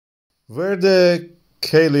Where the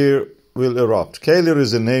Keilir will erupt. Keilir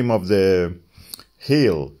is the name of the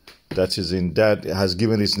hill that is in that has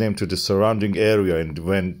given its name to the surrounding area, and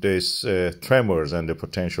when this tremors and the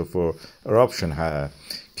potential for eruption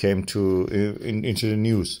came to into the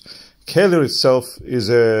news. Keilir itself is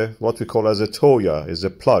a what we call as a tagja, is a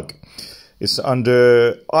plug. It's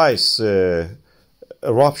under ice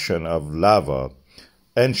eruption of lava,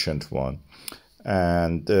 ancient one,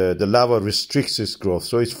 and the lava restricts its growth,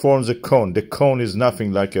 so it forms a cone. The cone is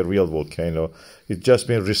nothing like a real volcano. It's just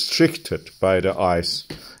been restricted by the ice,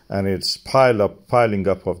 and it's piling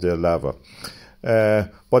up of the lava.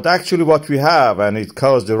 But actually what we have, and it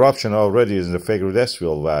caused eruption already in the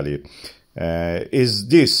Fagradalsfjall Valley, is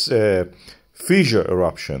this fissure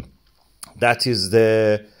eruption. That is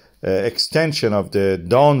the extension of the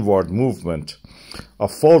downward movement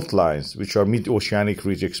of fault lines, which are mid-oceanic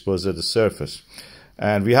ridge exposed at the surface.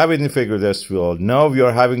 And we have it in Fagradalsfjall. Now we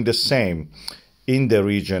are having the same in the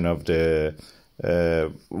region of the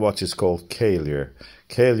what is called Keilir.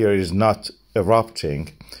 Keilir is not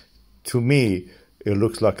erupting. To me, it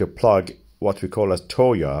looks like a plug, what we call as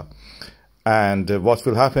tagja. And what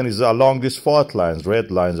will happen is along these fault lines,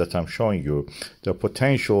 red lines that I'm showing you, the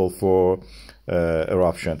potential for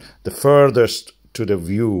eruption. The furthest to the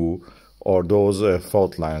view or those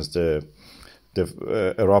fault lines, the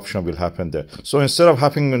eruption will happen there. So instead of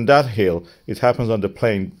happening on that hill, it happens on the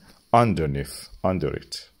plain under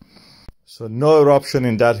it. So no eruption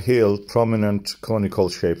in that hill, prominent conical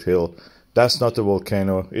shaped hill. That's not a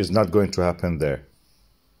volcano, is not going to happen there.